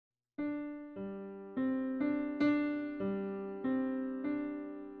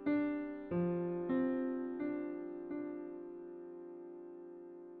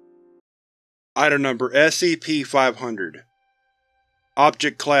Item Number SCP-500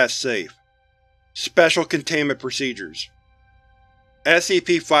 Object Class Safe Special Containment Procedures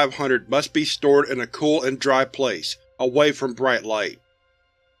SCP-500 must be stored in a cool and dry place, away from bright light.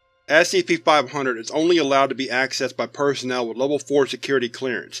 SCP-500 is only allowed to be accessed by personnel with Level 4 security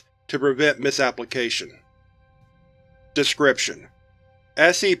clearance, to prevent misapplication. Description: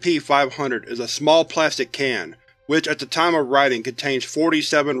 SCP-500 is a small plastic can, which at the time of writing contains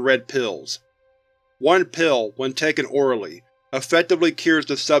 47 red pills. One pill, when taken orally, effectively cures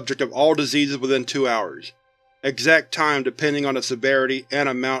the subject of all diseases within 2 hours, exact time depending on the severity and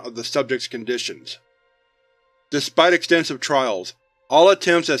amount of the subject's conditions. Despite extensive trials, all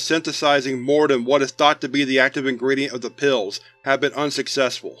attempts at synthesizing more than what is thought to be the active ingredient of the pills have been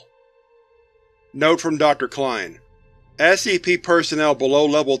unsuccessful. Note from Dr. Klein: SCP personnel below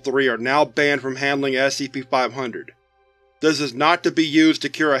Level 3 are now banned from handling SCP-500. This is not to be used to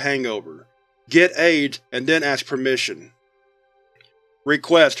cure a hangover. Get AIDS and then ask permission.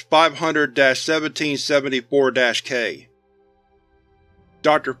 Request 500-1774-K.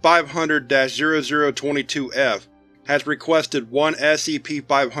 Dr. 500-0022-F has requested one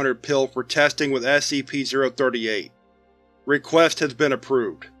SCP-500 pill for testing with SCP-038. Request has been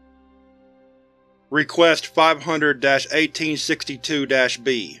approved. Request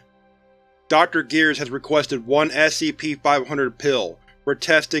 500-1862-B. Dr. Gears has requested one SCP-500 pill for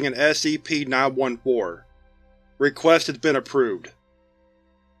testing in SCP-914. Request has been approved.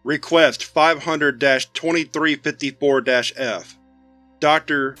 Request 500-2354-F.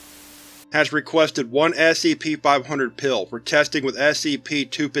 Dr. has requested one SCP-500 pill for testing with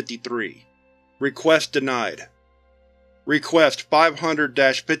SCP-253. Request denied. Request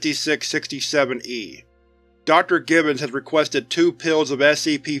 500-5667-E. Dr. Gibbons has requested 2 pills of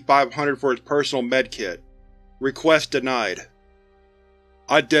SCP-500 for his personal medkit. Request denied.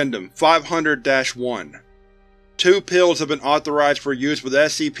 Addendum 500-1. 2 pills have been authorized for use with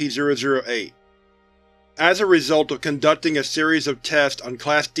SCP-008. As a result of conducting a series of tests on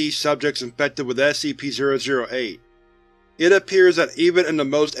Class D subjects infected with SCP-008, it appears that even in the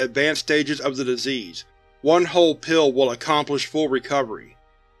most advanced stages of the disease, 1 whole pill will accomplish full recovery.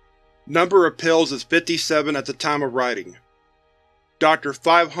 Number of pills is 57 at the time of writing. Dr.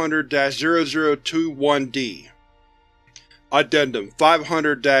 500-0021-D. Addendum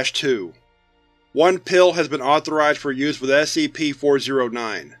 500-2. 1 pill has been authorized for use with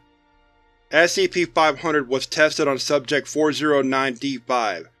SCP-409. SCP-500 was tested on Subject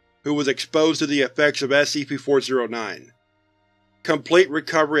 409-D5, who was exposed to the effects of SCP-409. Complete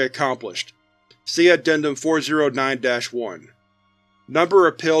recovery accomplished. See Addendum 409-1. Number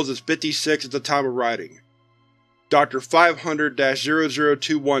of pills is 56 at the time of writing. Dr.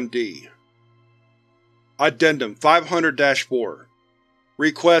 500-0021-D. Addendum 500-4.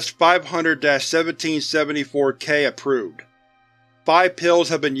 Request 500-1774-K approved. 5 pills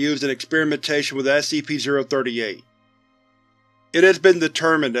have been used in experimentation with SCP-038. It has been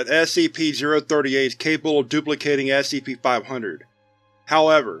determined that SCP-038 is capable of duplicating SCP-500.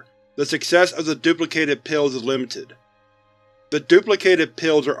 However, the success of the duplicated pills is limited. The duplicated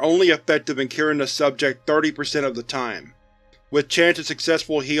pills are only effective in curing the subject 30% of the time, with chance of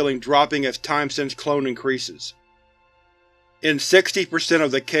successful healing dropping as time since clone increases. In 60%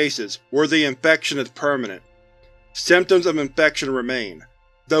 of the cases, where the infection is permanent, symptoms of infection remain,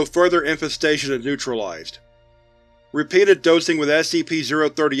 though further infestation is neutralized. Repeated dosing with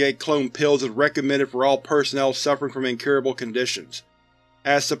SCP-038 clone pills is recommended for all personnel suffering from incurable conditions,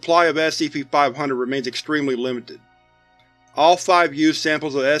 as supply of SCP-500 remains extremely limited. All 5 used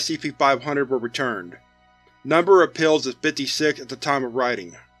samples of SCP-500 were returned. Number of pills is 56 at the time of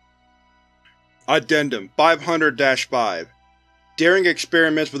writing. Addendum 500-5. During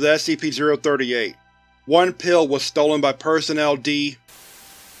experiments with SCP-038, 1 pill was stolen by Personnel D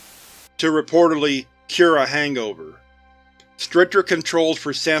to reportedly cure a hangover. Stricter controls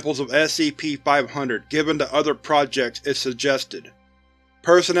for samples of SCP-500 given to other projects is suggested.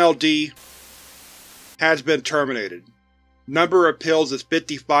 Personnel D has been terminated. Number of pills is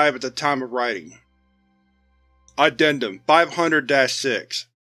 55 at the time of writing. Addendum 500-6.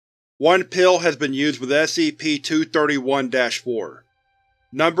 1 pill has been used with SCP-231-4.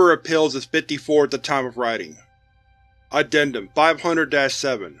 Number of pills is 54 at the time of writing. Addendum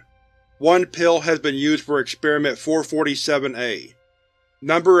 500-7. 1 pill has been used for Experiment 447-A.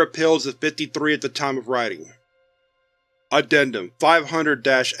 Number of pills is 53 at the time of writing. Addendum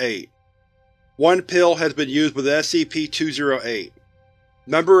 500-8. 1 pill has been used with SCP-208.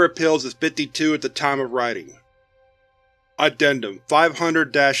 Number of pills is 52 at the time of writing. Addendum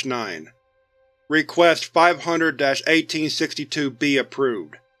 500-9. Request 500-1862-B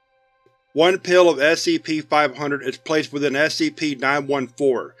approved. 1 pill of SCP-500 is placed within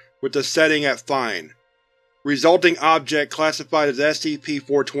SCP-914 with the setting at Fine. Resulting object classified as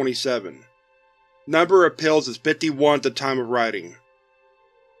SCP-427. Number of pills is 51 at the time of writing.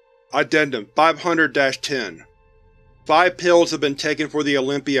 Addendum 500-10. 5 pills have been taken for the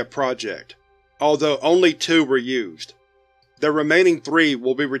Olympia project, although only 2 were used. The remaining 3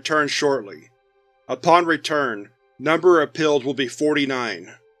 will be returned shortly. Upon return, number of pills will be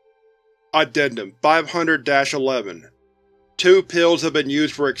 49. Addendum 500-11. 2 pills have been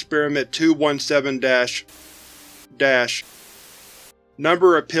used for Experiment 217-.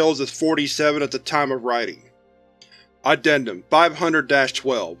 Number of pills is 47 at the time of writing. Addendum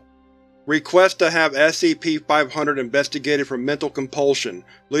 500-12. Request to have SCP-500 investigated for mental compulsion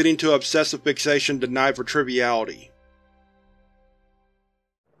leading to obsessive fixation denied for triviality.